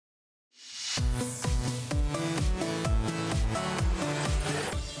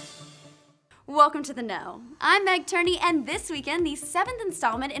Welcome to The Know. I'm Meg Turney, and this weekend, the 7th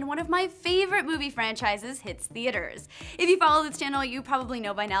installment in one of my favorite movie franchises hits theaters. If you follow this channel, you probably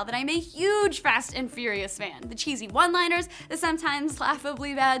know by now that I'm a huge Fast and Furious fan. The cheesy one-liners, the sometimes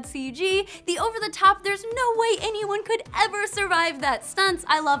laughably bad CG, the over-the-top there's no way anyone could ever survive that stunts,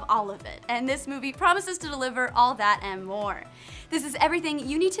 I love all of it. And this movie promises to deliver all that and more. This is everything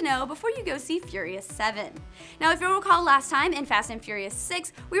you need to know before you go see Furious 7. Now, if you'll recall last time in Fast and Furious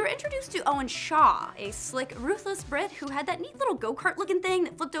 6, we were introduced to Owen Shaw, a slick, ruthless Brit who had that neat little go-kart looking thing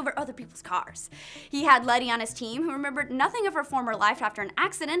that flipped over other people's cars. He had Letty on his team, who remembered nothing of her former life after an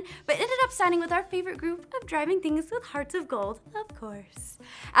accident, but ended up signing with our favorite group of driving things with hearts of gold, of course.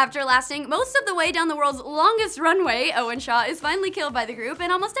 After lasting most of the way down the world's longest runway, Owen Shaw is finally killed by the group, and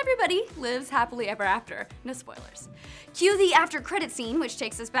almost everybody lives happily ever after. No spoilers. Cue the after-credit scene, which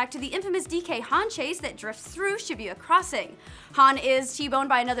takes us back to the infamous DK Han chase that drifts through Shibuya Crossing. Han is T-boned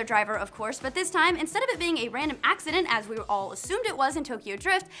by another driver, of course, but this time, instead of it being a random accident, as we all assumed it was in Tokyo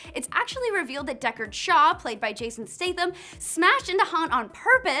Drift, it's actually revealed that Deckard Shaw, played by Jason Statham, smashed into Han on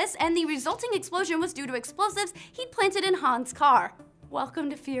purpose, and the resulting explosion was due to explosives he'd planted in Han's car. Welcome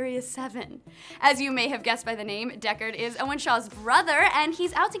to Furious 7. As you may have guessed by the name, Deckard is Owen Shaw's brother, and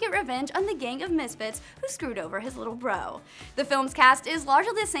he's out to get revenge on the gang of misfits who screwed over his little bro. The film's cast is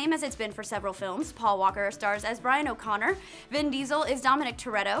largely the same as it's been for several films. Paul Walker stars as Brian O'Connor, Vin Diesel is Dominic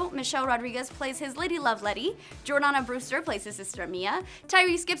Toretto, Michelle Rodriguez plays his lady love Letty, Jordana Brewster plays his sister Mia,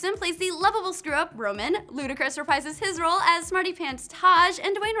 Tyrese Gibson plays the lovable screw-up Roman, Ludacris reprises his role as Smarty Pants Taj,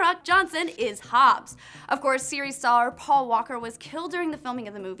 and Dwayne Rock Johnson is Hobbs. Of course, series star Paul Walker was killed during the filming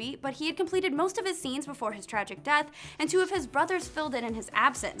of the movie, but he had completed most of his scenes before his tragic death, and two of his brothers filled in his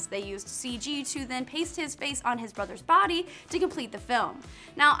absence. They used CG to then paste his face on his brother's body to complete the film.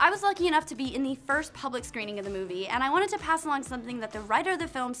 Now, I was lucky enough to be in the first public screening of the movie, and I wanted to pass along something that the writer of the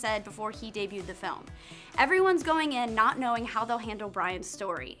film said before he debuted the film. Everyone's going in not knowing how they'll handle Brian's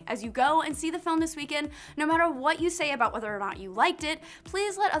story. As you go and see the film this weekend, no matter what you say about whether or not you liked it,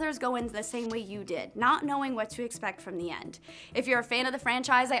 please let others go in the same way you did, not knowing what to expect from the end. If you're a fan of the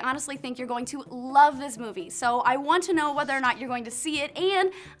franchise, I honestly think you're going to love this movie, so I want to know whether or not you're going to see it, and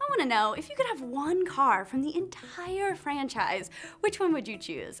I want to know if you could have one car from the entire franchise, which one would you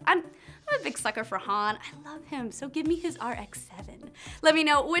choose? I'm a big sucker for Han. I love him, so give me his RX-7. Let me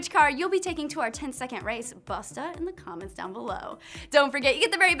know which car you'll be taking to our 10-second race, Busta, in the comments down below. Don't forget, you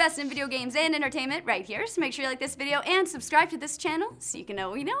get the very best in video games and entertainment right here, so make sure you like this video and subscribe to this channel so you can know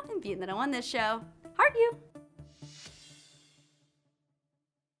what we know and be in the know on this show. Heart you!